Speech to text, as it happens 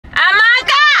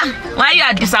Why you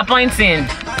are disappointing?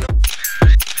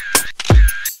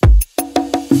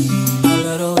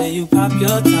 You pop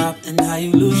your top and how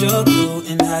you lose your cool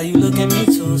and how you look at me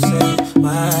to say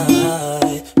why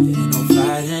ain't no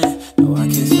fighting, no I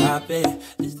can't stop it.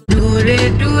 Do they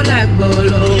do like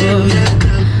bolo?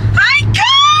 Hi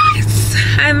guys!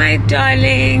 Hi my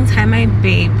darlings, hi my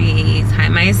babies, hi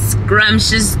my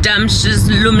scrumptious, dumptious,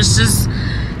 lumptious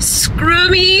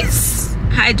scroomies.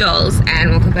 Hi dolls,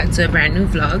 and welcome back to a brand new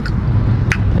vlog.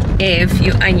 If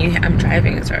you are new, I'm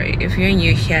driving, sorry. If you're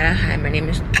new here, hi, my name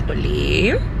is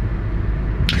Xoli.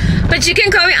 But you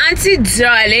can call me Auntie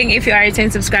Darling if you are a returning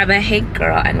subscriber. Hey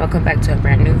girl, and welcome back to a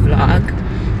brand new vlog.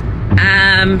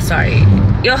 Sorry.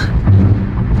 Yo,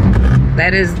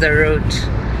 that is the road.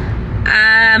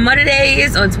 What today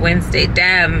is? Oh, it's Wednesday.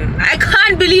 Damn, I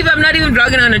can't believe I'm not even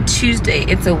vlogging on a Tuesday.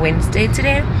 It's a Wednesday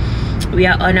today. We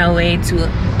are on our way to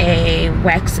a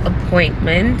wax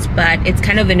appointment, but it's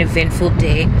kind of an eventful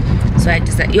day. So I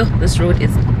decided, yo, this road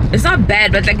is, it's not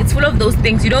bad, but like it's full of those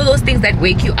things, you know, those things that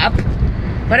wake you up.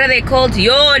 What are they called?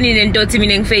 Yo,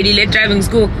 driving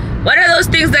school. What are those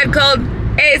things that called?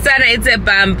 Hey, Sana, it's a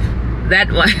bump.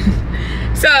 That one.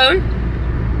 So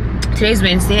today's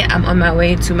Wednesday. I'm on my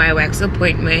way to my wax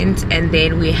appointment, and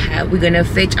then we're gonna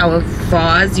fetch our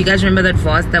vase. You guys remember that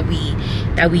vase that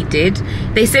we did?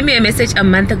 They sent me a message a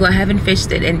month ago. I haven't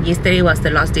fetched it, and yesterday was the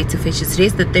last day to fetch it.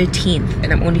 Today's the 13th,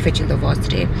 and I'm only fetching the vase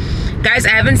today. Guys,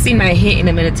 I haven't seen my hair in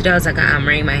a minute. Today I was like, I'm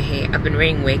wearing my hair. I've been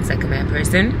wearing wigs like a mad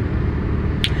person.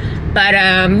 But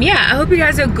yeah, I hope you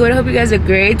guys are good. I hope you guys are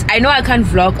great. I know I can't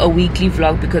vlog a weekly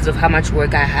vlog because of how much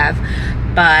work I have,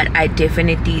 but I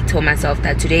definitely told myself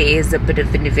that today is a bit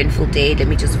of an eventful day. Let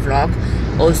me just vlog.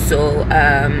 Also,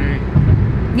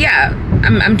 yeah,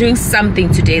 I'm doing something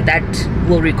today that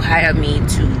will require me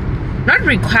to, not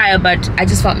require, but I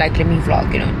just felt like, let me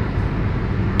vlog, you know.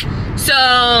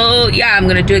 So yeah, I'm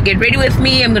gonna do it. Get ready with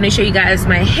me. I'm gonna show you guys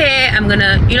my hair. I'm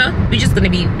gonna, you know, it's gonna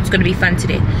be fun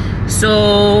today.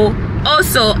 So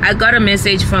also, I got a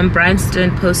message from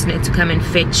Bryanston Postnet to come and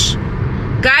fetch.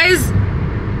 Guys,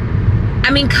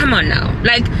 I mean, come on now.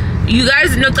 Like, you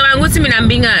guys know I'm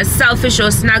being a selfish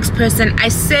or snacks person. I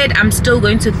said I'm still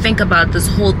going to think about this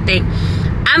whole thing.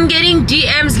 I'm getting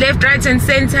DMs left, right, and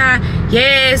center.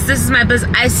 Yes, this is my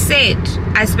business.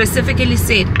 I specifically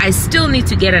said, I still need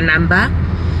to get a number.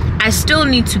 I still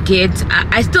need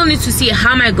to see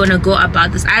how am I gonna go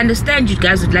about this. I understand you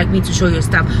guys would like me to show your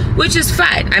stuff, which is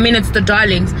fine. I mean, it's the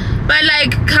darlings, but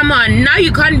like, come on, now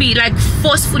you can't be like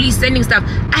forcefully sending stuff.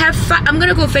 I'm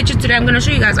gonna go fetch it today. I'm gonna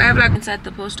show you guys. I have like inside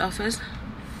the post office.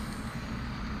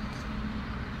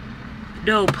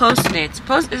 No, Postnet.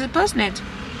 Is it Postnet?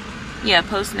 Yeah,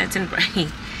 Postnet and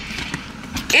Brain.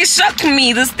 It shocked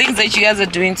me, these things that you guys are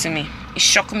doing to me. It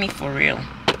shocked me for real.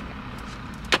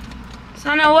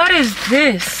 So now what is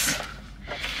this?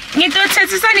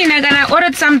 I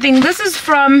ordered something. This is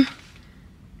from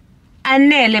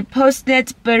Anele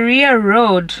Postnet Berea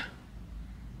Road,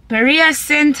 Berea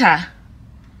Center.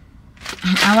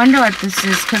 I wonder what this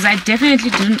is, because I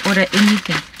definitely didn't order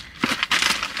anything.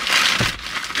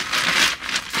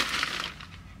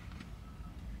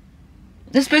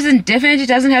 This person definitely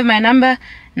doesn't have my number.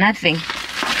 Nothing.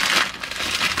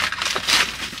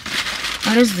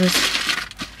 What is this?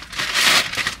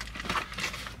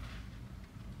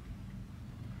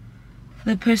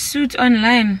 The Pursuit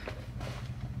Online.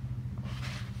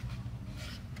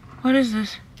 What is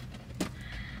this?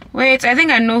 Wait, I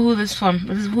think I know who this from.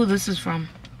 This is who this is from.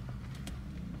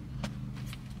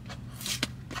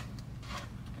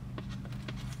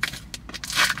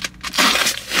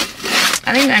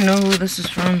 I think I know who this is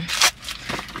from.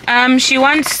 She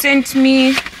once sent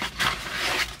me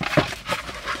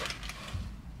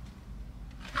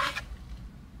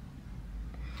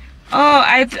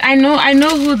I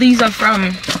know who these are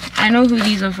from. I know who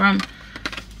these are from.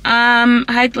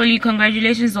 Hi Xoli,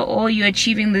 congratulations on all you're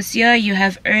achieving this year. You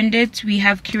have earned it. We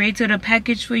have curated a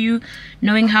package for you,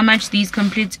 knowing how much these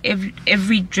complete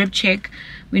every drip check.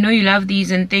 We know you love these,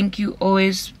 and thank you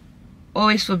always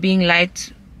for being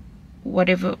light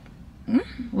wherever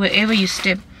you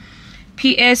step.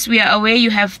 PS, we are aware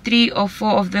you have 3 or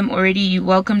 4 of them already. You're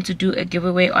welcome to do a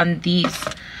giveaway on these.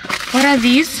 What are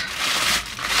these?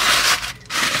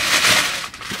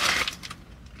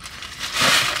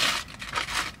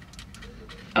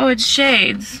 Oh, it's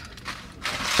shades.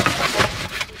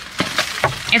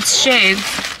 It's shades.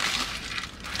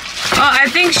 Oh, I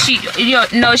think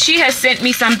she has sent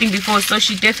me something before, so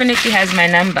she definitely has my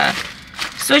number.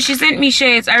 So she sent me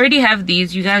shades. I already have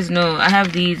these. You guys know I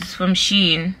have these from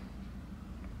Shein.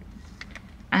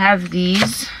 I have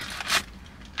these.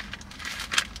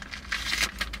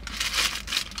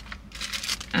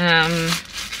 Let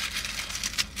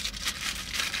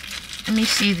me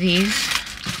see these.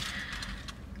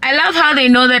 I love how they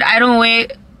know that I don't wear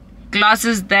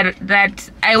glasses, that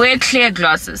I wear clear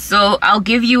glasses. So I'll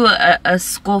give you a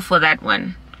score for that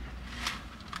one.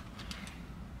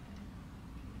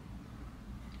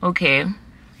 Okay,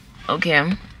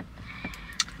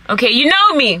 you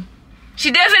know me.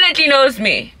 She definitely knows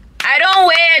me. I don't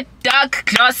wear dark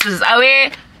glasses. I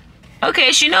wear...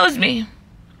 Okay, she knows me.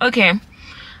 Okay.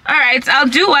 Alright, I'll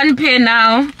do one pair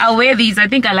now. I'll wear these. I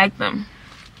think I like them.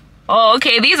 Oh,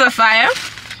 okay. These are fire.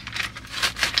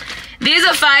 These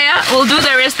are fire. We'll do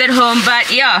the rest at home.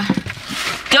 But yeah,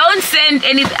 don't send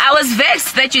any... I was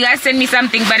vexed that you guys sent me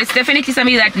something, but it's definitely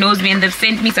somebody that knows me and they've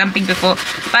sent me something before.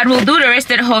 But we'll do the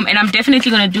rest at home, and I'm definitely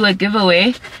going to do a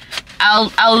giveaway. I'll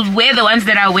wear the ones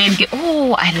that I wear and get...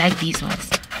 Oh, I like these ones.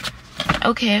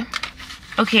 Okay,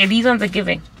 these ones are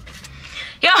giving.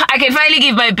 Yo, I can finally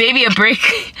give my baby a break.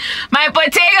 My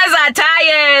potatoes are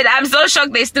tired. I'm so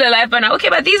shocked they're still alive by now. Okay,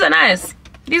 but these are nice.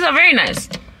 These are very nice.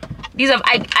 These are...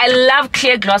 I love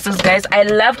clear glasses, guys. I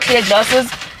love clear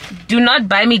glasses. Do not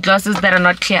buy me glasses that are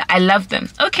not clear. I love them.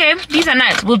 Okay, these are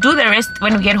nice. We'll do the rest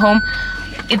when we get home.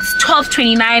 It's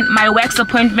 12:29. My wax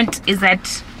appointment is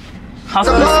at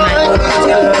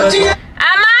 9:30.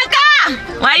 Amaka!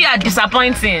 Why you are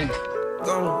disappointing?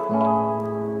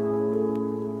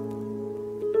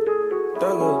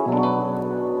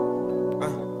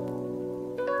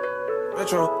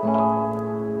 Metro,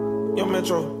 yo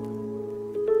Metro.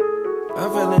 I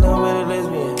fell in love with a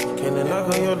lesbian. Can't knock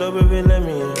on your door, baby, let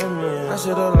me in. I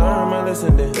should've learned my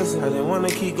lesson then. I didn't wanna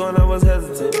keep going, I was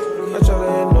hesitant. I try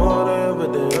to ignore the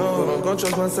evidence. But I'm gonna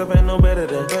trust myself, ain't no better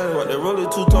than. But they roll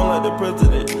it two-tone like the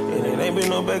president. And it ain't been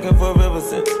no back and forth ever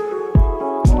since.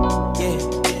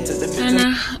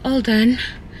 Anna, all done.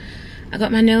 I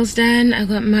got my nails done. I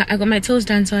got my toes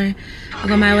done, sorry. I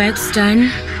got my wax done.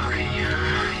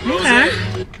 Okay.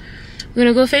 I'm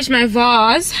gonna go fetch my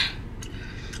vase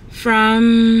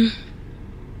from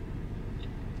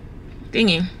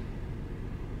thingy.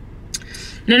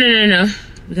 No.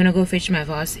 We're gonna go fetch my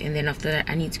vase, and then after that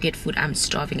I need to get food. I'm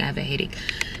starving, I have a headache.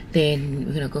 Then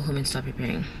we're gonna go home and start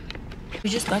preparing. We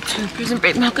just got to Prison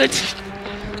Break Market.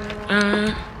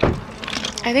 I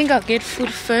think I'll get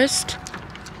food first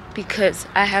because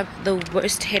I have the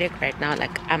worst headache right now.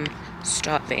 Like, I'm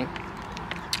starving.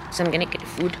 So I'm gonna get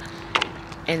food.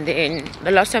 And then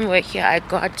the last time we were here, I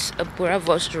got a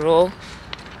boerewors roll.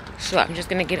 So I'm just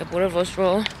gonna get a boerewors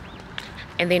roll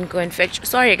and then go and fetch.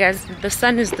 Sorry guys, the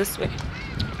sun is this way.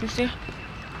 You see? So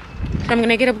I'm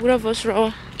gonna get a boerewors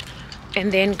roll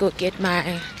and then go get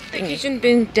my thing. It shouldn't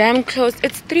been damn close.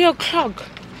 It's 3 o'clock.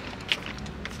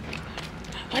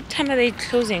 What time are they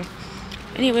closing?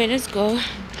 Anyway, let's go.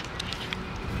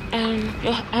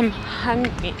 I'm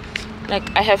hungry.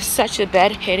 Like, I have such a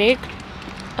bad headache.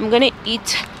 I'm gonna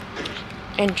eat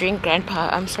and drink grandpa.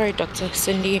 I'm sorry, Dr.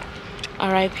 Cindy,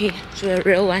 R.I.P. to a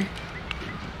real one.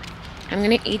 I'm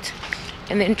gonna eat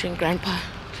and then drink grandpa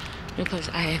because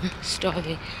I am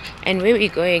starving. And where we're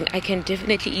going, I can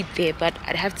definitely eat there, but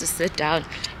I'd have to sit down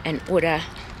and order.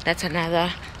 That's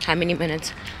another how many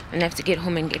minutes? I'm gonna have to get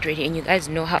home and get ready, and you guys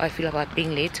know how I feel about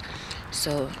being late.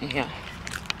 So yeah,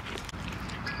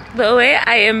 the way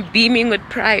I am beaming with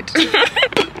pride.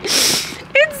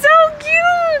 It's so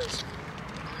cute.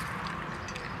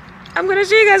 I'm gonna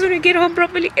show you guys when we get home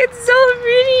properly. It's so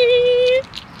pretty.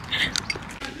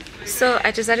 So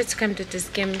I decided to come to this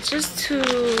game just to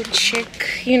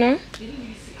check, you know.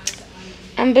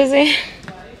 I'm busy.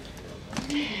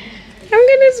 I'm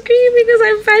gonna scream because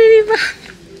I finally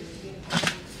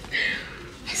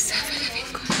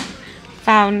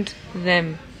found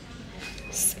them.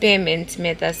 Spearmint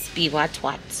made us be what?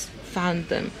 Found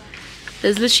them.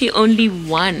 There's literally only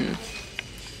one.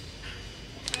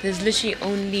 There's literally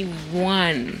only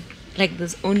one. Like,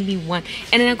 there's only one.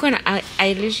 And then I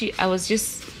was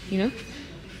just, you know,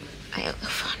 I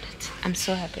found it. I'm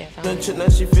so happy I found it. Now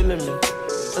she feeling me.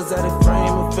 Exotic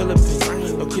frame of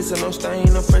Philippines. No kissing, no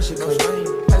stain, no pressure clean.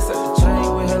 Pass out the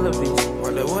chain with hella beats.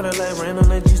 While the water like rain on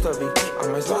that G-Star beat. I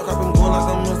might start up and going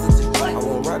like I'm mustard. I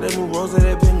won't ride that new rose at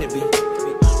that pendant beat.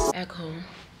 Back home,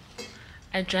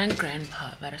 I drank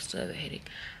grandpa, but I still have a headache.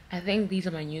 I think these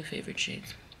are my new favorite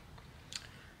shades.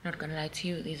 Not gonna lie to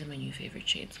you, these are my new favorite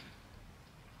shades.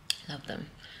 Love them.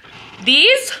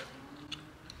 These,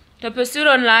 the Pursuit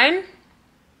Online,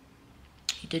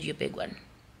 you did your big one.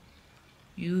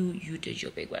 You did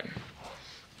your big one.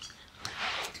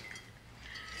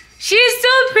 She's so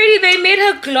pretty. They made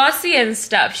her glossy and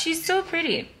stuff. She's so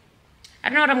pretty. I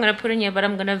don't know what I'm gonna put in here, but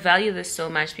I'm gonna value this so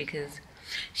much because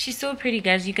She's so pretty,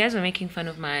 guys. You guys are making fun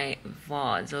of my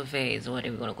vase or vase or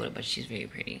whatever you want to call it, but she's very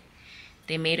pretty.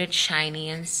 They made it shiny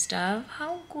and stuff.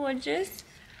 How gorgeous.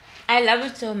 I love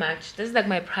it so much. This is like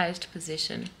my prized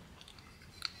possession.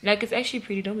 Like, it's actually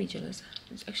pretty. Don't be jealous.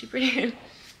 It's actually pretty.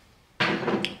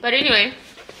 But anyway,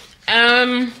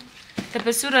 the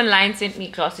Pursuit Online sent me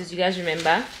glasses. You guys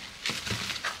remember?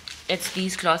 It's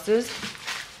these glasses.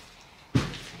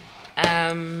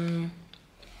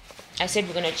 I said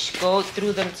we're gonna go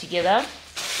through them together.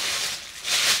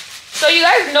 So you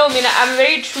guys know me, I'm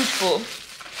very truthful.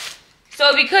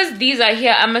 So because these are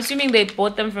here, I'm assuming they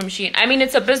bought them from Shein. I mean,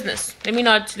 it's a business.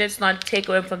 Let's not take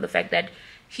away from the fact that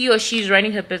he or she's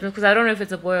running her business, because I don't know if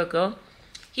it's a boy or girl.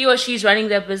 He or she's running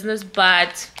their business,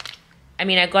 but I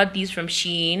mean, I got these from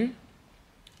Shein.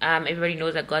 Everybody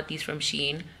knows I got these from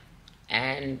Shein,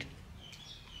 and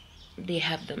they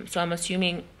have them. So I'm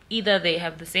assuming either they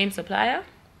have the same supplier,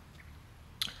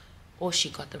 or she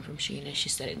got them from Shein and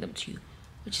she's selling them to you,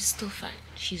 which is still fine.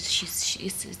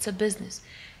 It's a business.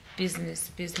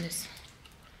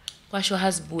 Kwasho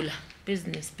has bula.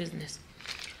 Business.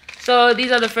 So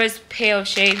these are the first pair of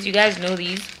shades. You guys know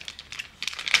these.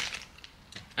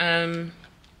 I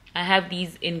have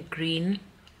these in green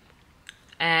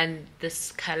and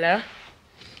this color.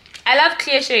 I love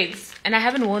clear shades, and I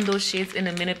haven't worn those shades in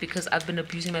a minute because I've been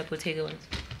abusing my Bottega ones.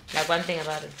 Like, one thing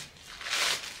about it.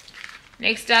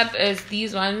 Next up is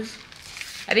these ones.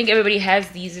 I think everybody has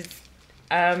these. It's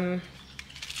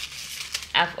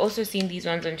I've also seen these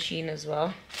ones on Shein as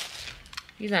well.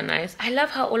 These are nice. I love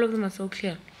how all of them are so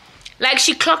clear. Like,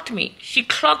 she clocked me. She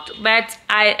clocked that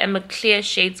I am a clear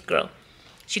shades girl.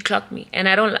 She clocked me, and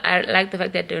I like the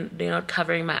fact that they're not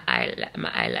covering my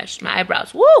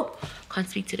eyebrows. Woo! Can't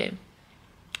speak to them.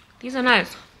 These are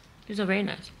nice. These are very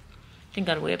nice. I think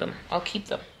I'll wear them. I'll keep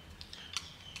them.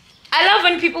 I love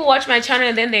when people watch my channel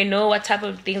and then they know what type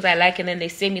of things I like, and then they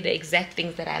send me the exact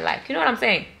things that I like. You know what I'm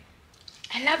saying?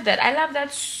 I love that. I love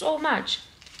that so much.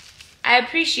 I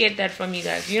appreciate that from you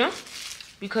guys, you know?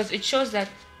 Because it shows that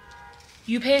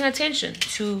you're paying attention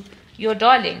to your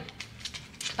darling.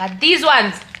 But these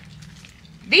ones,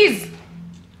 these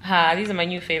are my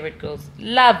new favorite girls.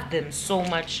 Love them so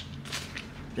much.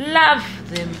 Love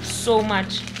them so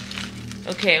much.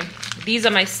 Okay, these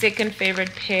are my second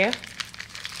favorite pair.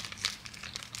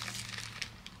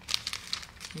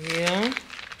 Yeah.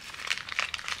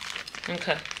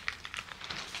 Okay.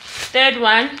 Third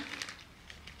one.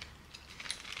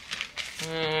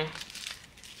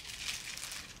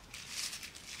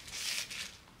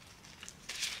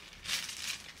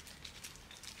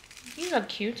 These are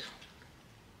cute.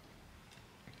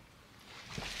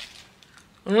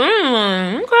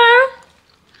 Okay.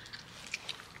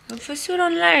 Pursuit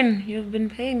Online, you've been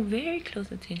paying very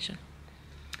close attention.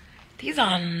 These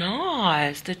are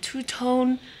nice. The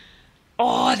two-tone.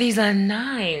 Oh, these are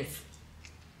nice.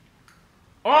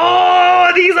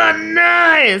 Oh, these are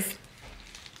nice.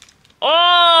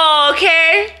 Oh,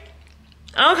 okay.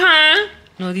 Okay.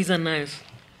 No, these are nice.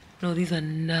 No, these are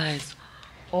nice.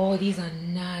 Oh, these are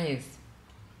nice.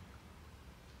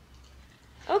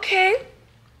 Okay.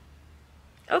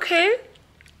 Okay.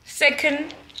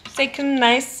 Second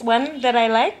nice one that I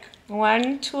like.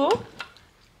 1, 2.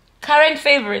 Current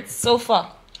favorites so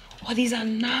far. Oh, these are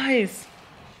nice.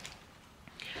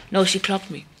 No, she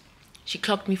clocked me. She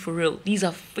clocked me for real. These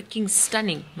are freaking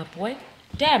stunning, my boy.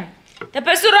 Damn. The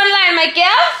Pursuit Online, my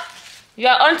girl. You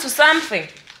are onto something.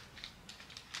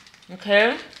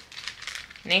 Okay.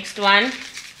 Next one.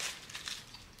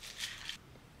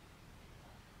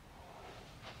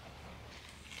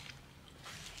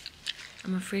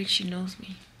 I'm afraid she knows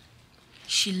me.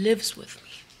 She lives with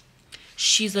me.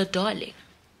 She's a darling.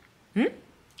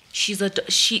 She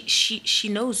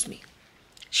knows me.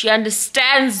 She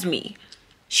understands me.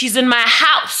 She's in my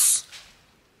house.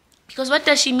 Because what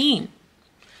does she mean?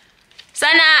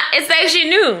 Sana, it's like she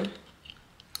knew.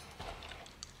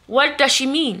 What does she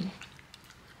mean?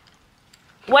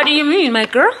 What do you mean, my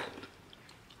girl?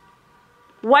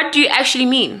 What do you actually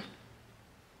mean?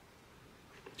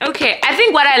 Okay, I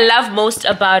think what I love most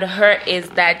about her is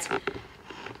that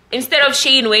instead of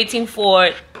Shein waiting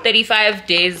for 35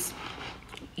 days,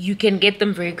 you can get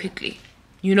them very quickly.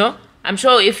 You know? I'm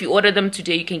sure if you order them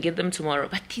today, you can get them tomorrow.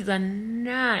 But these are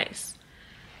nice.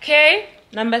 Okay,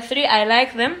 number 3, I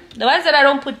like them. The ones that I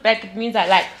don't put back, it means I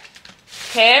like.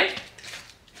 Okay,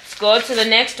 let's go to the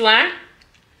next one.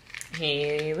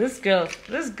 Hey, this girl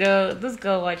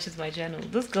watches my channel.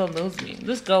 This girl knows me.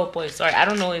 This girl, boy, sorry, I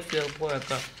don't know if you're a boy or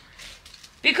girl.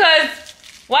 Because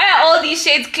why are all these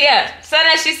shades clear?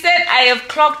 Sana, she said, I have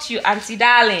clocked you, auntie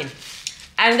darling.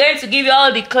 I'm going to give you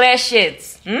all the clear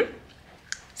shades.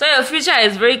 So your future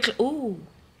is very ooh.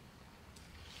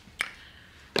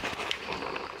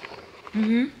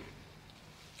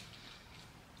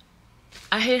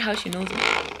 I hate how she knows me.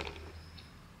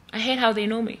 I hate how they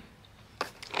know me.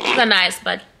 These are nice,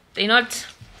 but they're not.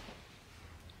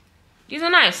 These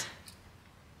are nice.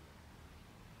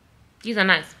 These are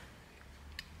nice.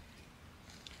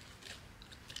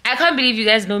 I can't believe you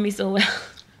guys know me so well.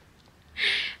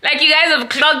 Like, you guys have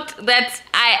clocked that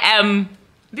I am.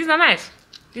 These are nice.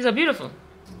 These are beautiful.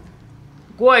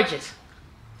 Gorgeous.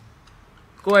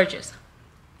 Gorgeous.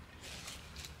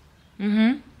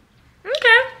 Okay.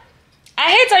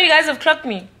 I hate how you guys have clocked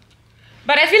me.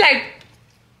 But I feel like,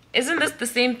 isn't this the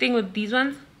same thing with these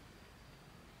ones?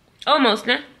 Almost,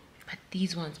 nah? But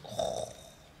these ones, oh,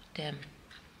 damn.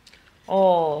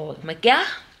 Oh, my god.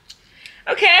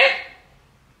 Okay.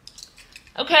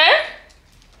 Okay.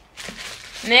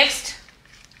 Next.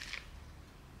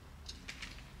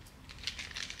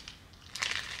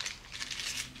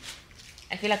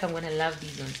 I feel like I'm gonna love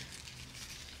these ones.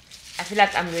 I feel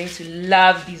like I'm going to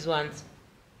love these ones.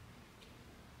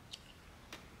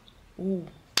 Ooh.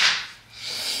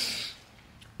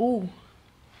 Ooh.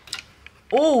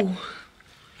 Ooh.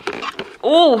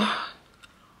 Ooh.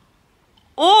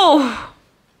 Ooh.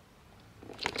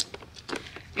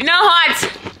 You know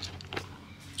what?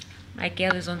 My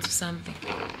girl is onto something.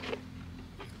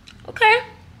 Okay.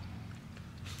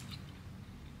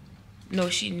 No.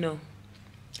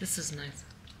 This is nice.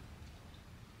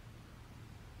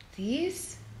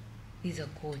 These are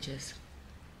gorgeous.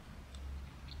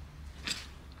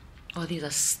 Oh, these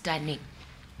are stunning.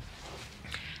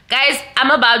 Guys, I'm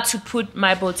about to put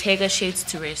my Bottega shades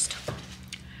to rest.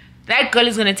 That girl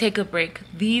is gonna take a break.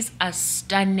 These are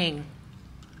stunning.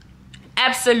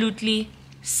 Absolutely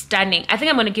stunning. I think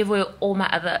I'm gonna give away all my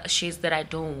other shades that I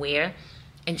don't wear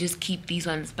and just keep these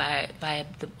ones by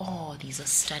the. Oh, these are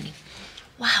stunning.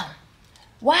 Wow.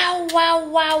 Wow.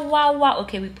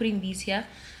 Okay, we're putting these here.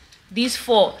 These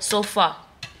 4 so far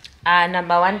are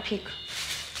number 1 pick.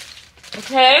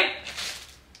 Okay.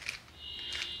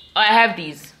 Oh, I have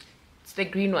these. It's the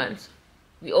green ones.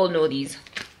 We all know these.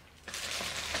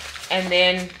 And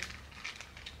then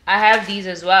I have these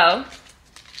as well.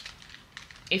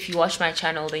 If you watch my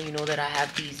channel, then you know that I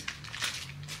have these.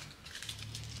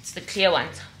 It's the clear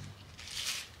ones.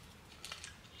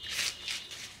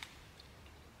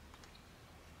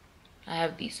 I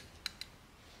have these.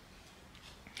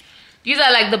 These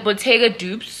are like the Bottega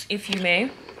dupes, if you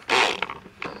may.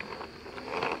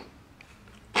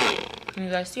 Can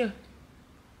you guys see?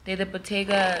 They're the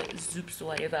Bottega dupes or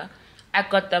whatever. I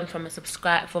got them from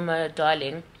a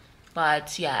darling,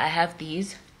 but yeah, I have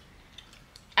these.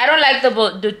 I don't like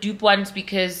the dupe ones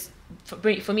because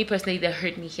for me personally, they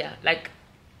hurt me here. Like,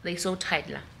 they're so tight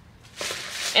now.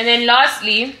 And then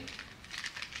lastly,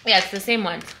 yeah, it's the same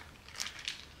ones.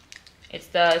 It's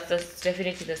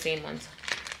definitely the same ones.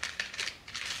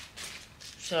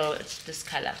 So it's this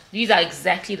color. These are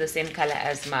exactly the same color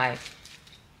as my.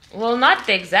 Well, not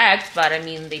the exact, but I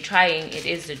mean, they're trying. It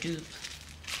is the dupe.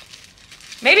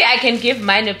 Maybe I can give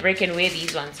mine a break and wear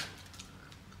these ones.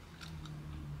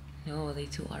 No, they're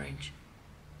too orange.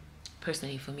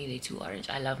 Personally, for me, they're too orange.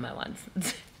 I love my ones.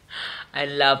 I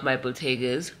love my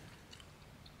Bottegas.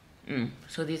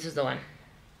 So this is the one.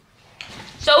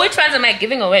 So which ones am I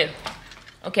giving away?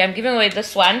 Okay, I'm giving away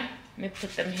this one. Let me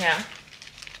put them here.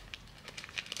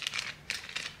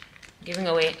 Giving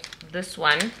away this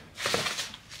one.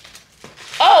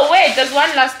 Oh, wait, there's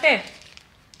one last pair.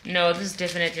 No, this is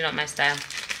definitely not my style.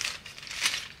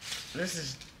 This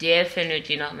is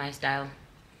definitely not my style.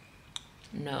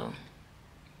 No,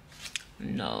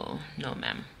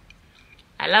 ma'am.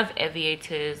 I love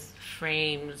aviators,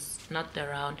 frames, not the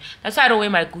round. That's why I don't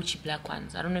wear my Gucci black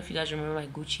ones. I don't know if you guys remember my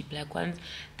Gucci black ones.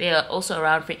 They are also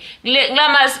round frame. Rich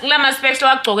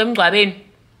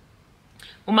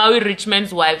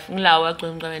man's wife.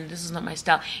 This is not my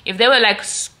style. If they were like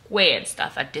square and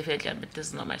stuff, I'd definitely, but this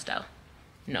is not my style.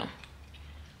 No.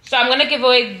 So I'm gonna give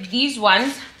away these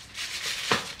ones.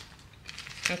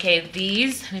 Okay,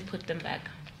 these, let me put them back.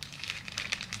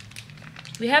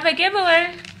 We have a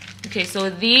giveaway. Okay, so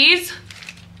these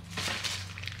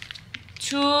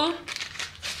 2,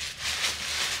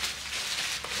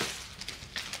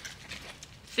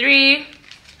 3,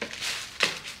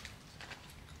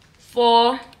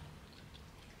 4.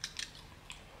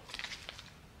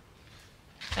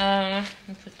 Let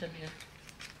me put them here.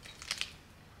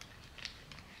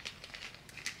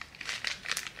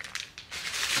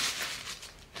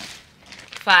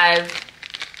 5.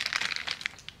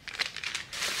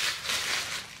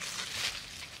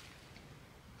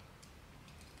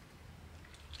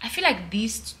 I feel like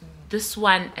these this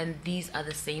one and these are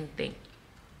the same thing.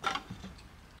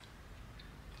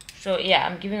 So yeah,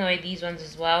 I'm giving away these ones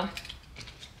as well.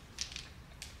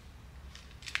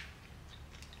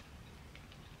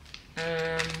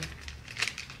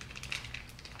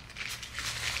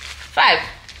 Five.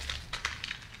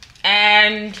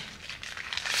 And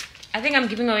I think I'm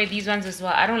giving away these ones as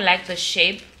well. I don't like the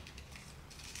shape.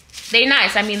 They're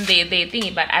nice. I mean, they're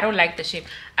thingy, but I don't like the shape.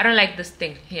 I don't like this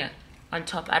thing here on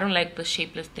top. I don't like the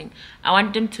shapeless thing. I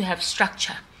want them to have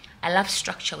structure. I love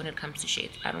structure when it comes to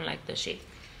shapes. I don't like the shape.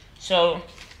 So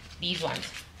these ones.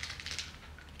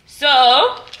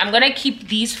 So I'm gonna keep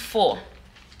these 4.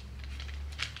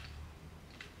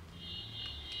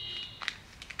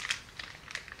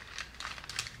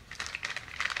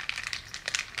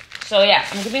 So yeah,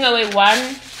 I'm giving away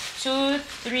 1, 2,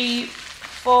 3,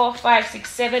 4, 5, 6,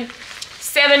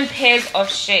 7 pairs of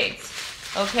shades.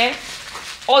 Okay,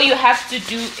 all you have to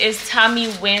do is tell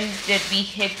me when did we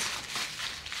hit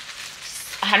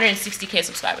 160k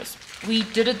subscribers. We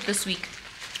did it this week.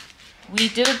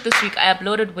 I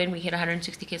uploaded when we hit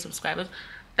 160k subscribers,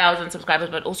 1,000 subscribers,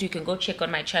 but also you can go check on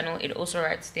my channel. It also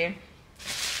writes there.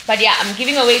 But yeah, I'm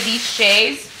giving away these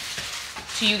shades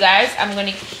to you guys. I'm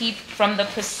gonna keep from the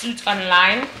Pursuit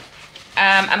online.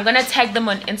 I'm gonna tag them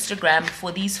on Instagram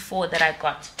for these 4 that I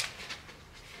got,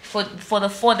 for the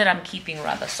 4 that I'm keeping,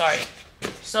 rather, sorry.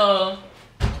 So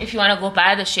if you want to go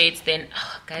buy the shades, then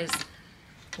guys,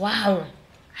 wow,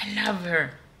 I love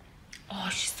her. Oh,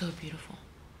 she's so beautiful.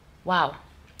 Wow.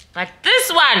 But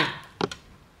this one,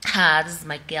 this is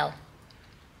my girl.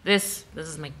 This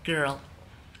is my girl.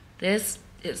 This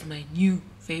is my new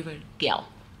favorite girl.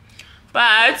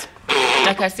 But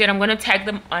like I said, I'm gonna tag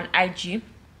them on IG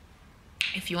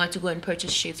if you want to go and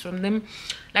purchase shades from them.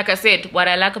 Like I said, what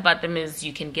I like about them is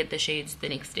you can get the shades the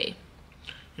next day.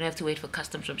 You don't have to wait for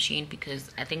customs from Shein, because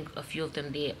I think a few of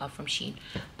them they are from Shein.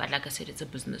 But like I said, it's a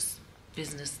business.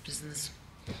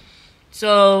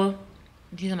 So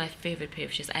these are my favorite pair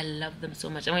of shades. I love them so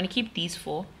much. I'm going to keep these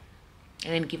 4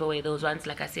 and then give away those ones.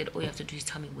 Like I said, all you have to do is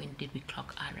tell me when did we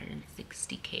clock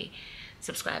 160k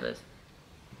subscribers.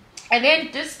 And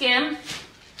then this game,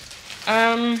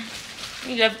 let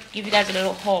me just give you guys a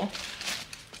little haul.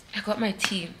 I got my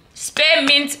tea.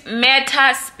 Spearmint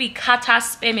Meta Spicata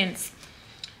Spearmints.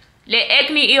 Le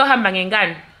acne iyo hamba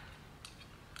ngengane.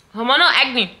 Hormonal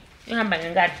acne iyo hamba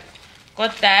ngengane.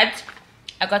 Got that.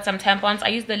 I got some tampons. I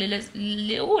use the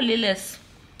Lilith's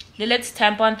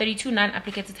tampon, 32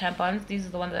 non-applicated tampons. These are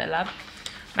the ones that I love.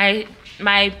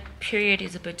 My period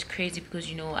is a bit crazy because,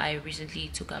 you know, I recently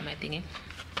took out my thingy.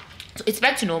 So it's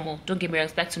back to normal. Don't get me wrong,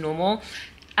 it's back to normal.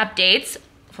 Updates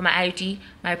for my IUD.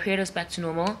 My period is back to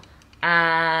normal.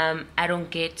 I don't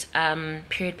get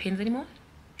period pains anymore.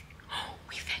 Oh,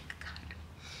 we thank God.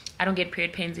 I don't get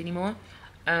period pains anymore.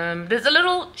 There's a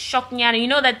little shock, you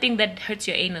know that thing that hurts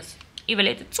your anus.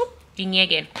 Evaluated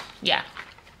again. Yeah,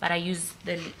 but I use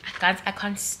the I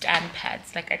can't stand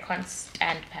pads. Like, I can't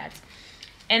stand pads.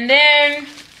 And then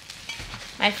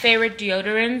my favorite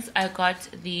deodorants, I got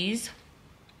these.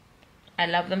 I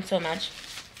love them so much.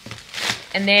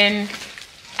 And then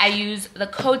I use the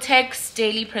Kotex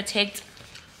Daily Protect.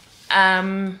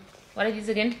 What are these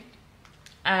again?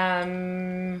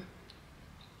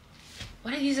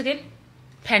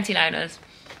 Panty liners.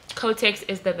 Kotex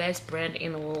is the best brand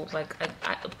in the world. Like,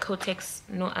 Kotex,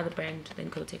 no other brand than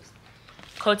Kotex.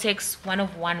 Kotex, 1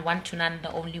 of 1, 1 to none,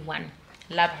 the only one.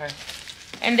 Love her.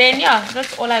 And then yeah,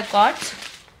 that's all I got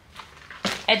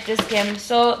at this game.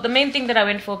 So the main thing that I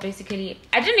went for, basically,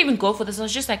 I didn't even go for this. I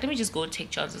was just like, let me just go take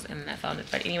chances, and I found it.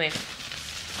 But anyway,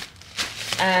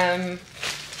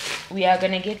 we are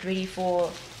gonna get ready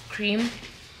for cream.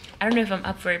 I don't know if I'm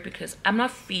up for it because I'm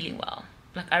not feeling well.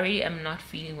 Like, I really am not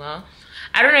feeling well.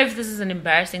 I don't know if this is an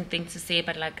embarrassing thing to say,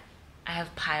 but like, I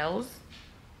have piles,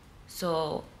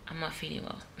 so I'm not feeling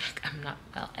well. Like, I'm not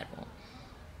well at all.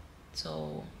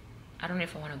 So I don't know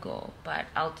if I want to go, but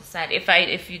I'll decide.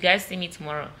 If you guys see me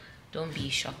tomorrow, don't be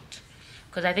shocked,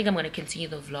 because I think I'm going to continue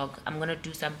the vlog. I'm going to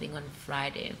do something on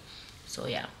Friday, so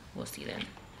yeah, we'll see then.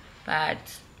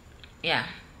 But yeah,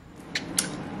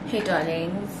 hey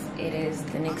darlings, it is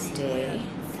the next day.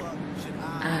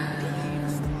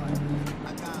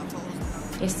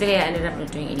 Yesterday I ended up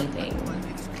not doing anything,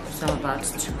 so I'm about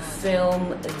to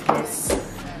film this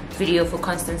video for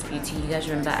Constance Beauty. You guys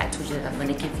remember I told you that I'm going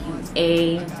to give you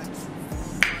a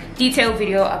detailed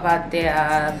video about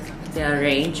their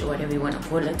range, or whatever you want to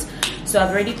call it. So I've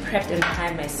already prepped and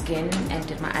primed my skin and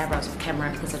did my eyebrows with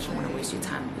camera, because I don't want to waste your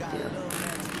time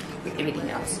with everything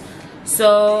else.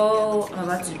 So I'm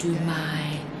about to do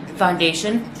my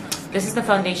foundation. This is the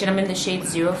foundation. I'm in the shade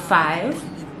 05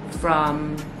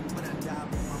 from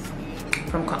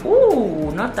from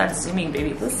ooh, not that zooming,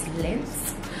 baby. This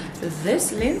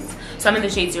lens. So I'm in the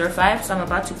shade 05. So I'm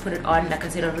about to put it on. Like I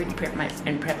said, I already prepped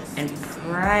and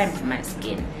primed my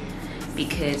skin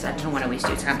because I didn't want to waste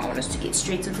your time. I want us to get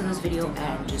straight into this video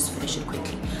and just finish it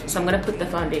quickly. So I'm gonna put the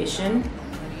foundation.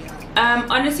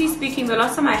 Honestly speaking, the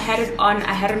last time I had it on,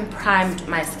 I hadn't primed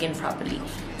my skin properly,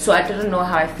 so I didn't know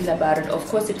how I feel about it. Of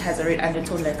course, it has a red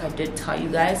undertone, like I did tell you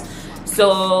guys.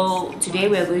 So today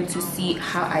we are going to see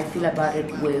how I feel about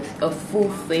it with a full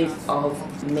face of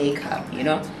makeup. You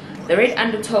know, the red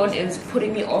undertone is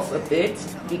putting me off a bit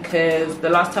because the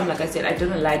last time, like I said, I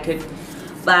didn't like it,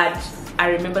 but I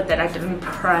remember that I didn't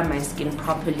prime my skin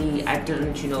properly. I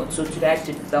didn't, you know, so today I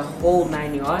did the whole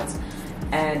 9 yards,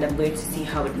 and I'm going to see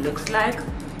how it looks like.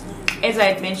 As I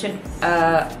had mentioned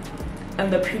in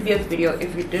the previous video,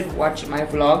 if you did watch my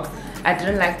vlog, I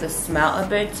didn't like the smell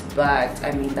of it, but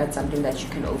I mean, that's something that you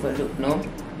can overlook, no?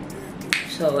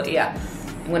 So yeah,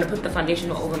 I'm gonna put the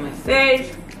foundation over my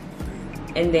face,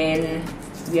 and then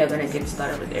we are gonna get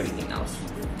started with everything else.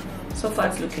 So far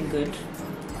it's looking good.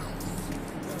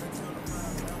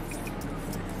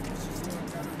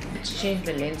 Let's change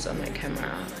the lens on my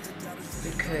camera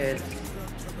because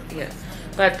yeah,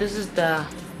 but this is the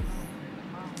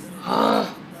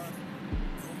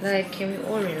like, can we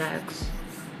all relax?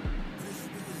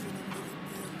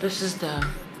 This is the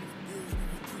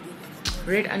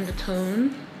red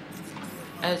undertone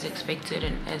as expected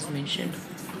and as mentioned,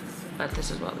 but this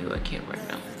is what we're working on right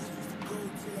now.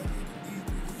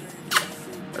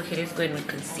 Okay, let's go in with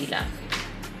concealer.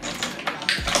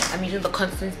 I'm using the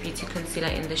Constance Beauty concealer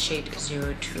in the shade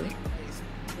 02.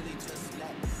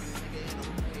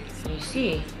 You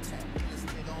see,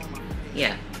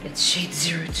 yeah, it's shade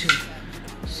 02.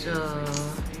 So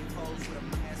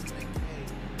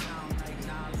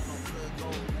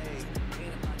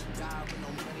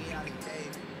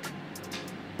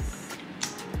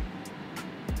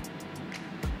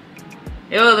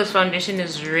yo, this foundation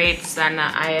is red,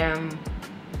 Sana. I am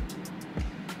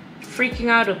freaking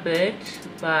out a bit,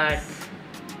 but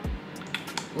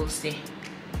we'll see.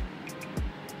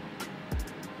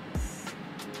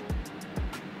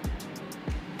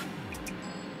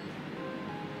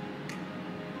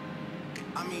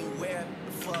 I mean, where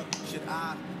the fuck should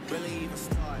I really even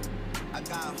start? I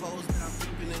got hoes that I'm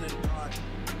keeping in the dark.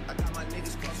 I got my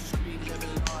niggas across the street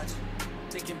living large.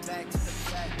 Thinking back to the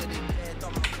fact that they dead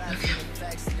on my back. Okay.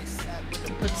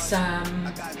 Put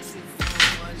some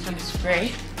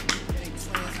spray.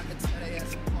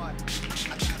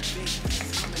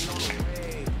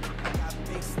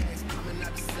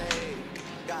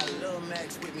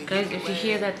 Guys, if you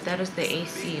hear that, that is the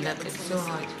AC. Like, it's so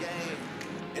hot.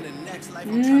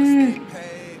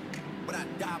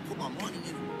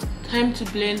 Time to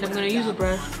blend. I'm gonna use a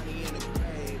brush.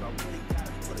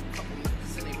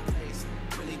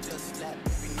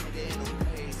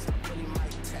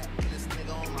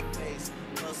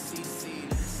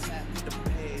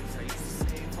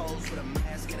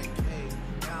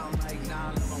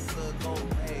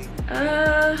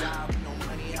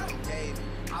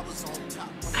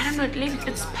 I don't know,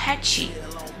 it's patchy.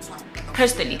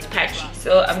 Personally, it's patchy.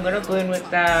 So I'm gonna go in with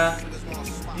the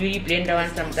beauty blender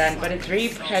once I'm done, but it's very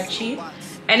patchy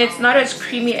and it's not as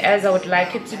creamy as I would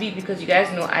like it to be, because you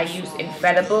guys know I use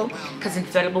Infallible, because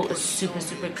Infallible is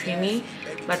super creamy,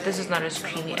 but this is not as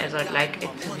creamy as I'd like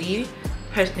it to be.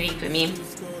 Personally, for me,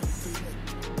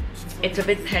 it's a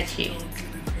bit patchy.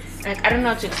 Like, I don't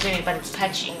know how to explain it, but it's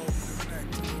patchy.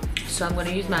 So I'm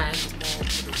gonna use my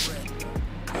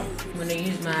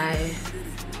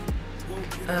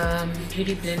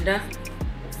beauty blender.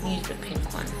 Use the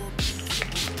pink one.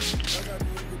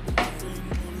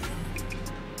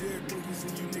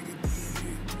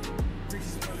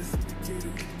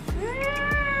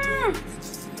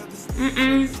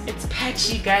 It's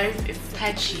patchy, guys. It's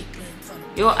patchy.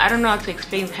 Yo, I don't know how to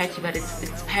explain patchy, but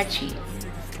it's patchy.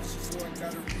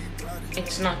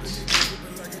 It's not.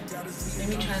 Let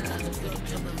me try the other beauty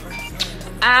blender.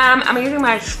 I'm using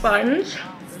my sponge.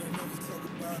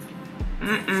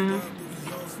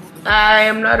 I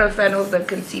am not a fan of the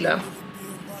concealer,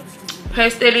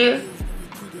 personally,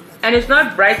 and it's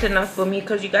not bright enough for me,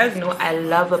 because you guys know I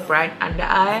love a bright under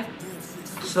eye.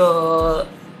 So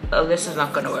this is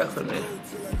not gonna work for me.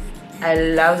 I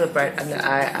love the bright under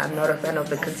eye. I'm not a fan of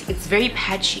the concealer. It's very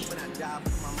patchy.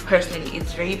 Personally,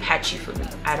 it's very patchy for me.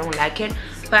 I don't like it.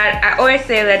 But I always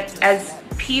say that as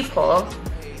people,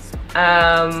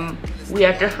 we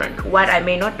are different. What I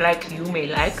may not like, you may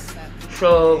like.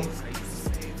 So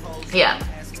yeah,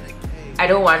 I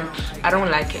don't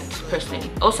like it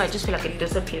personally. Also, I just feel like it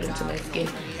disappeared into my skin.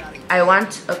 I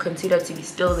want a concealer to be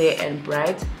still there and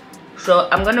bright. So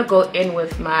I'm gonna go in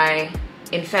with my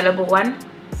infallible one,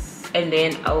 and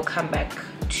then I will come back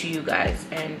to you guys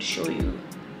and show you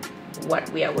what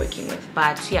we are working with.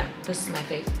 But yeah, this is my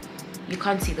face. You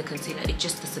can't see the concealer, it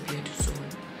just disappeared. So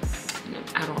no,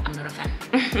 I'm not a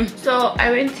fan. So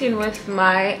I went in with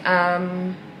my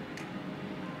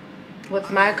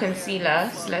concealer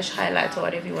slash highlight, or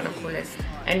whatever you want to call it,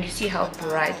 and you see how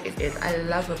bright it is. I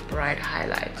love a bright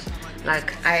highlight.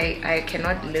 Like I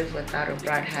cannot live without a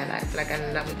bright highlight. Like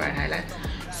I love a bright highlight.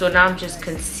 So now I'm just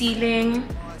concealing,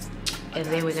 and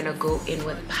then we're gonna go in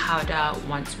with powder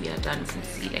once we are done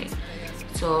concealing.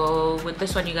 So with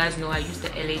this one, you guys know I use the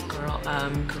LA Girl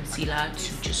concealer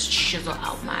to just chisel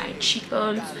out my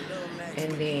cheekbones,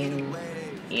 and then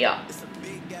yeah,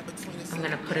 I'm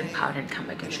gonna put in powder and come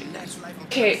back and show you guys.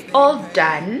 Okay, all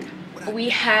done. We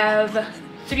have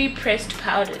 3 pressed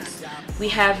powders. We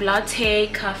have latte,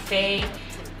 cafe,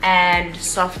 and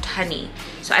soft honey.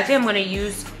 So I think I'm gonna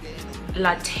use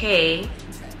latte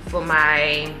for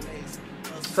my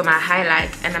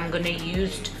highlight, and I'm gonna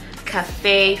use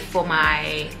cafe for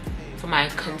my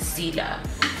concealer,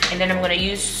 and then I'm gonna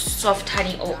use soft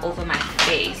honey all over my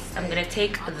face. I'm gonna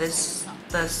take the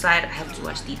side, I have to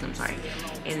wash these, I'm sorry,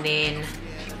 and then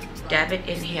dab it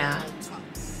in here.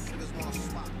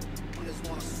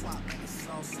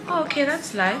 Oh, okay,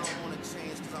 that's light.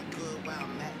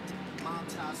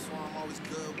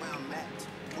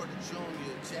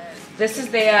 This is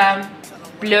the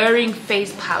blurring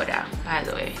face powder, by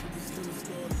the way.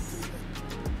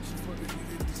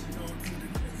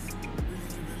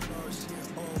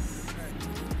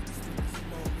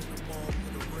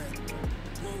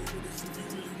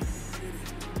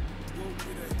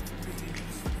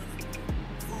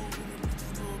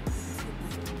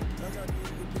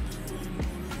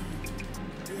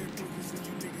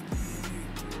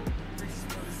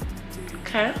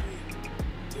 Okay,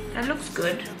 that looks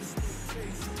good.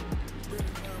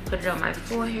 Put it on my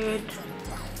forehead.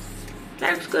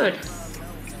 That looks good.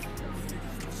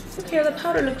 Okay, the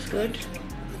powder looks good.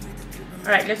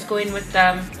 All right, let's go in with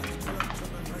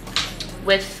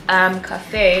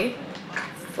cafe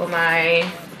for my.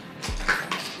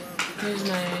 Here's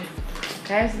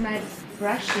my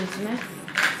brushes, man.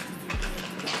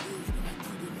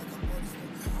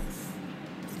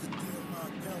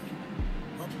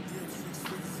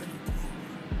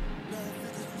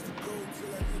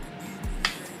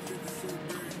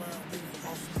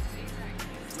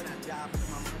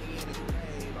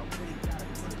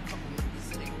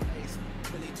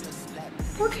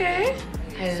 Okay,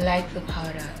 I like the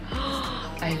powder.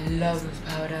 I love this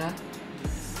powder.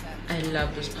 I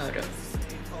love this powder.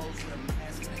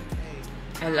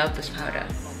 I love this powder.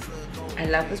 I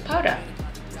love this powder.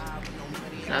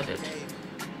 Love it.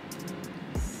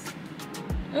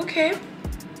 Okay,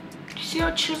 do you see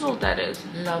how chiseled that is?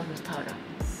 Love this powder.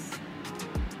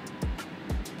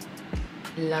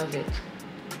 Love it.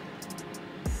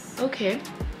 Okay,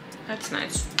 that's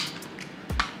nice.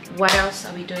 What else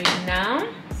are we doing now?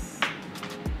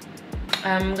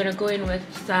 I'm gonna go in with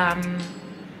some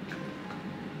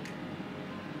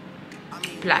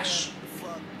blush.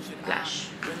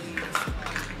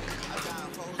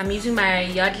 I'm using my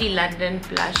Yardley London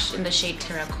blush in the shade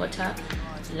Terracotta.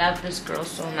 Love this girl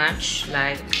so much,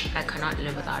 like I cannot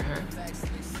live without her.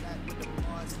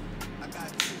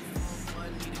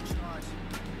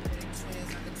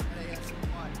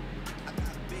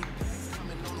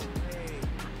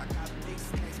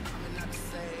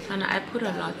 And I put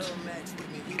a lot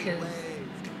because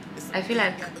I feel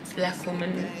like black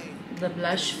women, the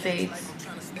blush fades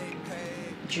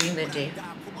during the day,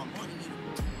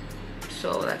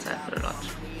 so that's why I put a lot.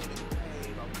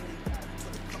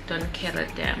 Don't care a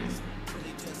damn.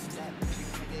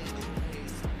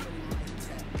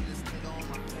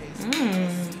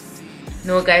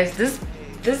 No guys,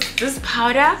 this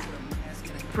powder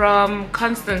from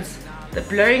Constance, the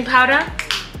blurring powder,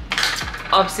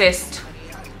 obsessed.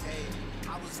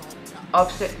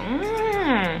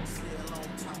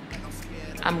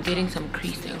 I'm getting some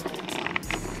creasing.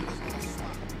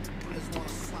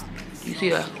 You see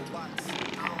that?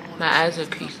 My eyes are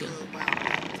creasing.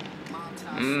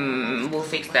 We'll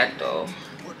fix that though.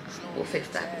 We'll fix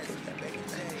that.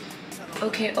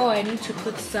 Okay, oh, I need to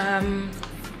put some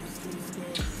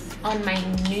on my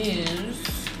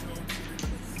nose.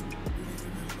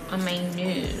 On my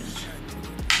nose.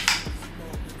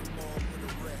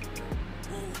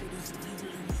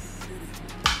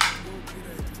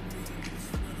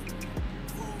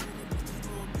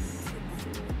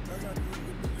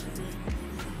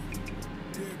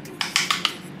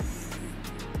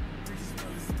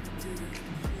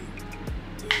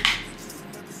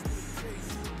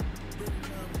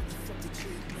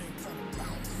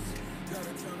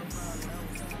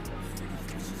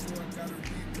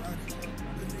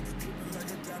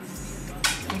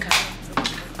 Okay,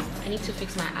 I need to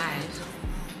fix my eyes.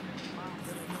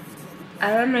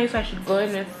 I don't know if I should go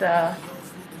in with the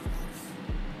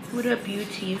Huda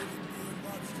Beauty.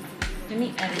 Let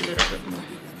me add a little bit more.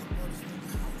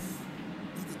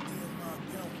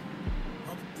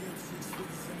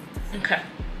 Okay,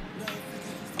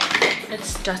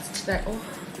 let's dust that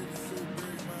off.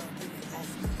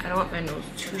 I don't want my nose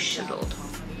too chiseled.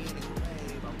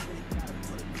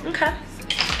 Okay.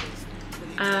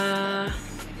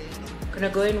 Gonna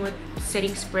go in with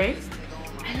setting spray.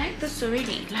 I like this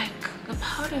already. Like, the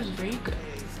powder is very good.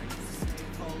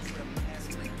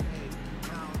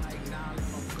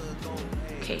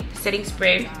 Okay, setting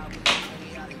spray.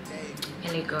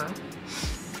 Here we go.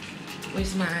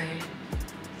 Where's my...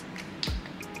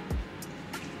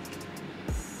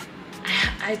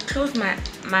 I close my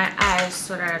eyes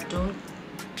so that I don't...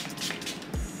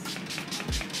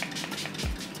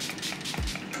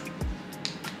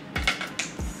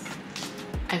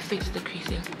 I fixed the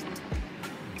creasing.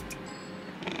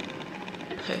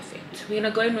 Perfect. We're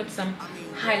gonna go in with some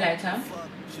highlighter.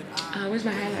 Where's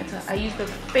my highlighter? I use the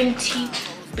Fenty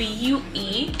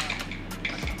Beauty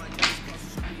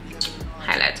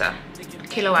highlighter.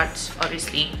 Kilowatt,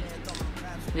 obviously.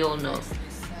 We all know.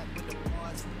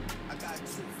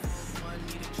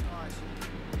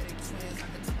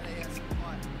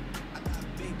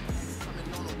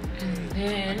 And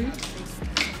then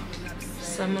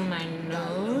some on my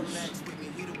nose.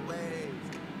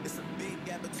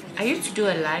 I used to do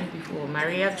a line before.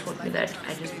 Maria taught me that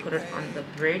I just put it on the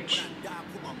bridge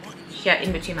here,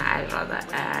 in between my eyes rather,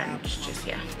 and just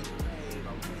here.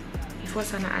 Before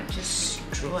Sana, I just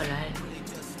draw a line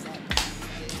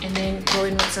and then go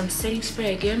in with some setting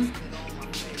spray again.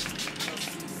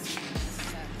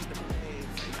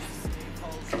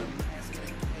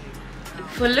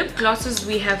 For lip glosses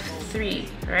we have 3,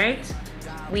 right?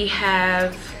 We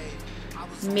have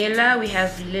Mila, we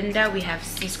have Linda, we have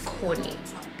Sis Corny.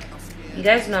 You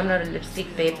guys know I'm not a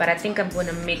lipstick babe, but I think I'm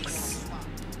gonna mix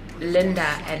Linda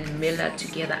and Mila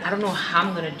together. I don't know how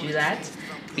I'm gonna do that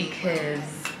because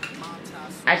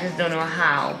I just don't know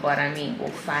how, but I mean, we'll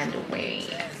find a way.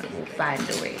 We'll find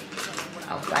a way.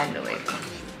 I'll find a way.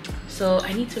 So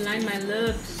I need to line my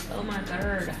lips. Oh my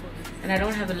god. And I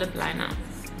don't have a lip liner.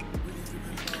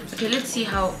 Okay, let's see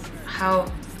how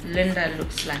Linda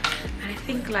looks like. I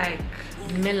think like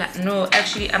Mila. No,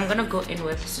 actually, I'm gonna go in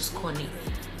with Sis Corny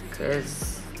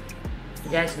because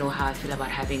you guys know how I feel about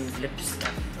having lip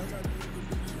stuff.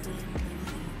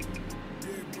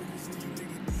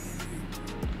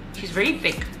 She's very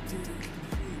thick.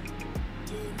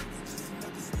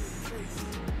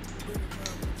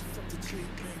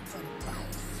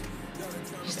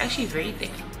 She's actually very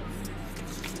thick.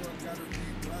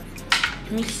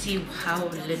 Let me see how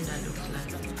Linda looks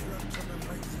like.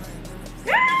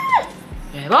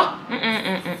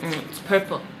 It's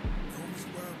purple.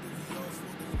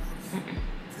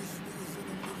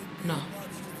 No.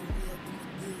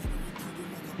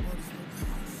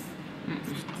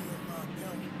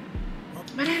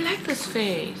 But I like this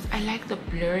face. I like the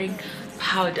blurring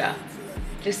powder.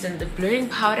 Listen, the blurring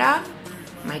powder,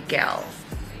 my gal.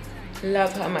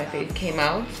 Love how my face came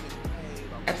out.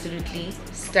 Absolutely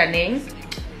stunning.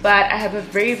 But I have a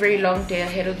very long day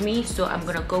ahead of me, so I'm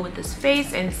gonna go with this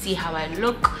face and see how I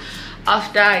look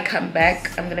after I come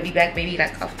back. I'm gonna be back maybe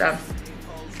like after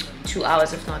 2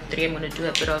 hours, if not 3. I'm gonna do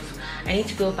a bit of, I need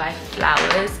to go buy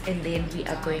flowers, and then we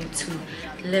are going to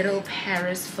Little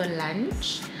Paris for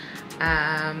lunch.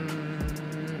 I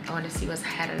want to see what's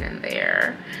happening in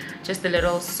there. Just a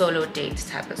little solo date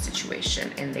type of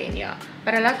situation, and then yeah.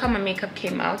 But I love how my makeup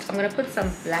came out. I'm gonna put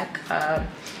some black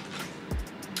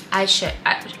eyeshadow,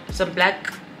 some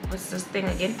black, what's this thing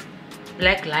again?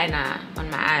 Black liner on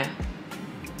my eye.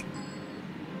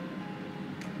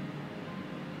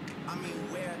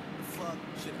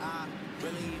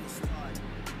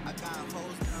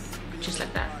 Just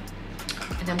like that.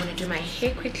 And I'm gonna do my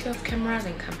hair quickly off camera,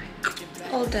 then come back.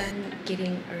 All done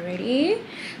getting ready.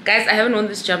 Guys, I haven't worn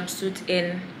this jumpsuit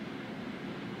in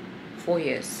 4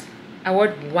 years. I wore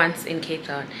it once in Cape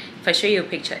Town. If I show you a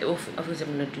picture, obviously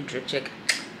I'm gonna do drip check,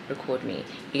 record me.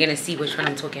 You're gonna see which one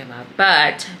I'm talking about.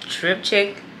 But drip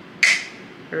check,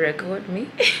 record me.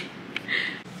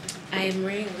 I am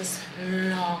wearing this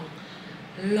long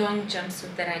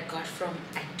jumpsuit that I got from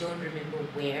I don't remember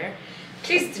where.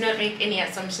 Please do not make any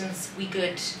assumptions. We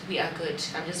good, we are good.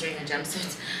 I'm just wearing a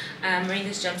jumpsuit. I'm wearing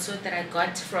this jumpsuit that I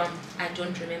got from I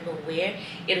don't remember where.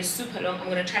 It is super long. I'm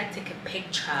gonna try to take a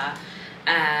picture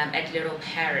at Little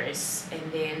Paris,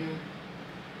 and then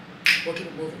we'll keep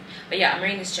it moving. But yeah, I'm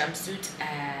wearing this jumpsuit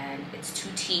and it's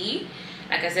 2T.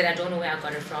 Like I said, I don't know where I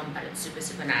got it from, but it's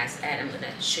super nice, and I'm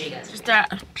gonna show you guys. Just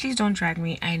please don't drag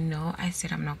me. I know I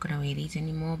said I'm not gonna wear these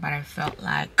anymore, but I felt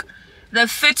like the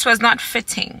fit was not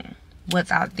fitting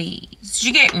without these.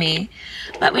 You get me?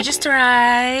 But we just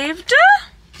arrived.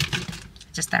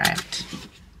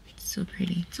 So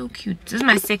pretty, so cute. This is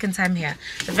my second time here.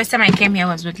 The first time I came here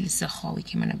was with Lisa Hall. We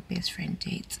came on a best friend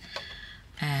date.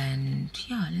 And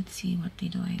yeah, let's see what they're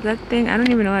doing. That thing, I don't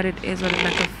even know what it is, but it's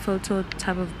like a photo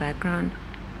type of background.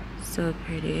 So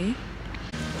pretty.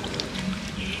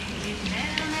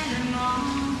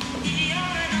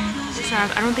 So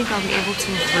I don't think I'll be able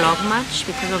to vlog much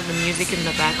because of the music in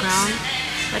the background.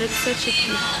 But it's such a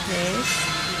cute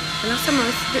place. The last time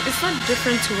it's not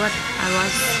different to what I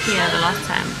was here the last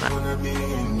time, but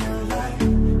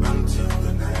until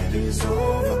the night is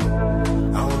over,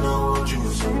 I wanna hold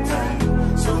you so tight,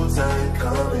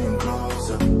 coming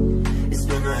closer. It's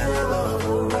been a hell of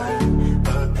a ride,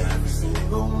 but every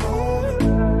single moment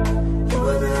you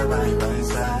were there by my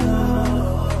side.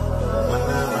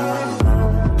 Whenever I'm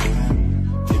wrong,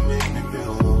 you make me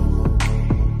feel low.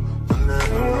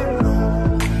 Whenever I'm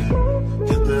low,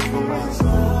 you're there for my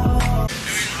soul.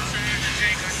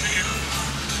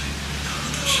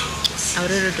 I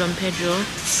ordered a Dom Pedro.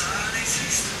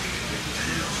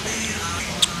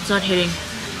 It's not hitting.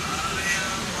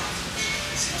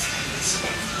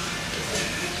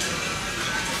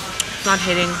 It's not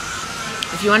hitting.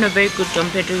 If you want a very good Dom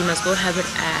Pedro, you must go have it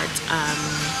at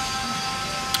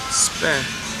Spur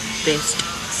Best.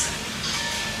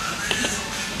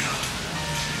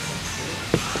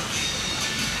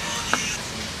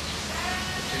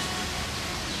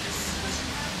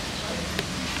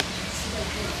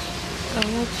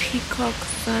 Oh, peacock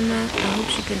Sana. I hope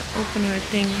she can open her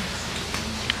thing.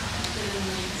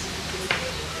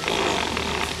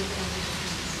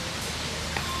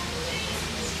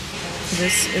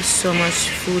 This is so much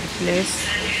food place.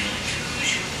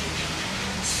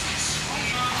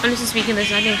 Honestly speaking,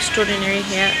 there's nothing extraordinary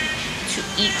here to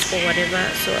eat or whatever,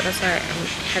 so that's why I'm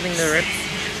having the ribs.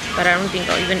 But I don't think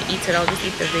I'll even eat it. I'll just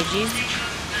eat the veggies.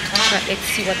 But let's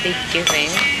see what they're giving.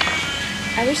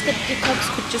 I wish the peacocks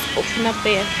could just open up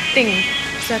their thing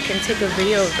so I can take a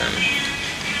video of them.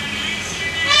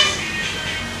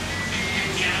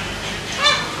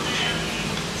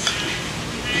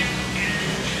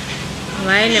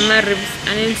 Why never ribs?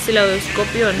 I didn't see a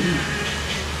scorpion.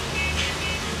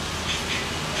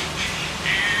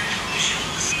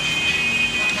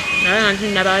 I don't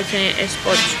think about a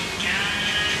spot.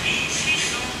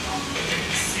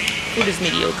 Food is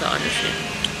mediocre, honestly.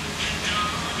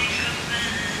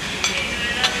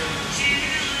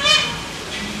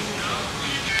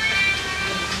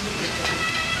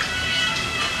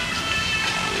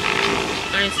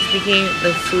 Honestly speaking,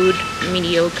 the food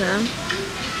mediocre.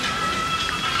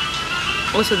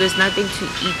 Also, there's nothing to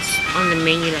eat on the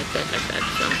menu like that.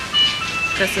 So,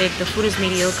 like I said, the food is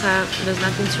mediocre. There's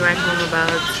nothing to write home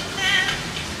about.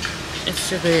 It's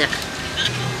just there.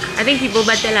 I think people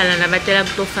batela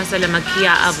to fasa la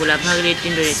makia avula phakile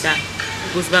tindo leta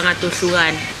ukuthi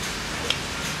bangatohlukana.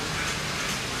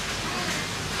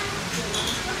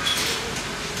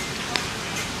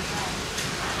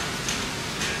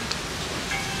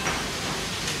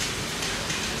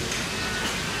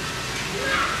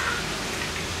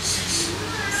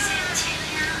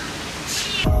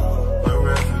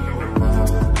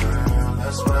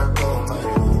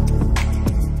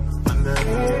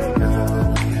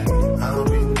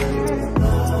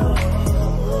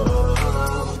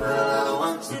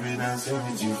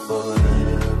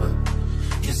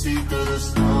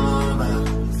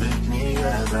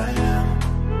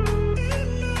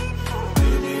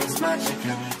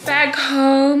 Back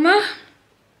home.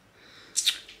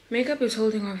 Makeup is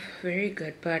holding off very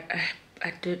good, but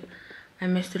I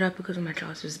messed it up because of my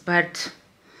trousers. But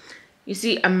you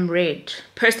see, I'm red.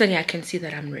 Personally, I can see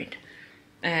that I'm red,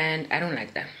 and I don't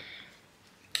like that.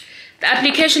 The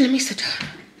application, let me sit down.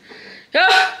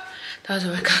 Oh, that was a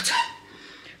workout.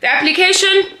 The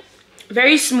application,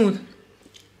 very smooth.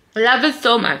 I love it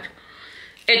so much.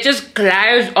 It just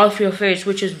glides off your face,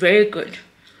 which is very good.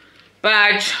 But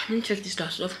let me check this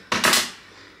stuff off.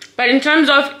 But in terms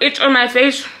of it on my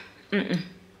face,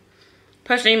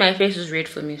 personally, my face is red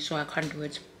for me, so I can't do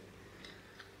it.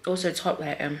 Also, it's hot where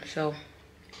I am, so.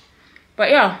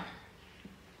 But yeah,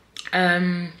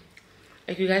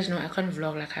 like you guys know, I can't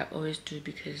vlog like I always do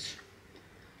because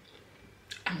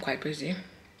I'm quite busy.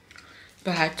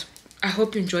 But I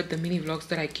hope you enjoyed the mini vlogs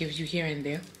that I give you here and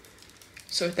there.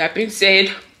 So with that being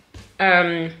said,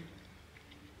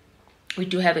 we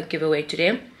do have a giveaway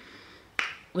today.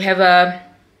 we have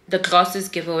the glasses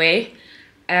giveaway,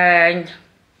 and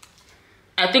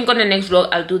I think on the next vlog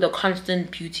I'll do the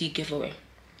constant beauty giveaway.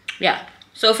 Yeah,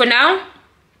 so for now,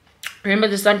 remember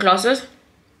the sunglasses,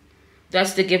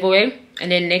 that's the giveaway.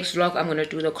 And then next vlog I'm gonna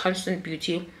do the constant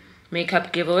beauty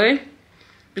makeup giveaway,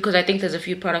 because I think there's a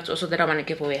few products also that I want to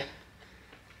give away,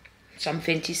 some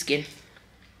Fenty Skin.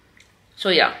 So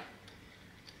yeah,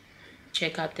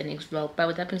 check out the next vlog. But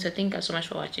with that being said, thank you guys so much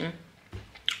for watching.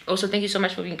 Also, thank you so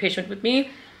much for being patient with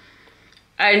me.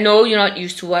 I know you're not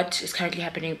used to what is currently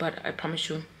happening, but I promise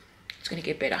you it's gonna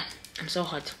get better. I'm so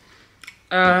hot.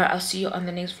 I'll see you on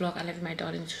the next vlog. I love you, my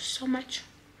darlings, so much.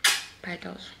 Bye,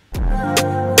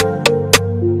 dolls.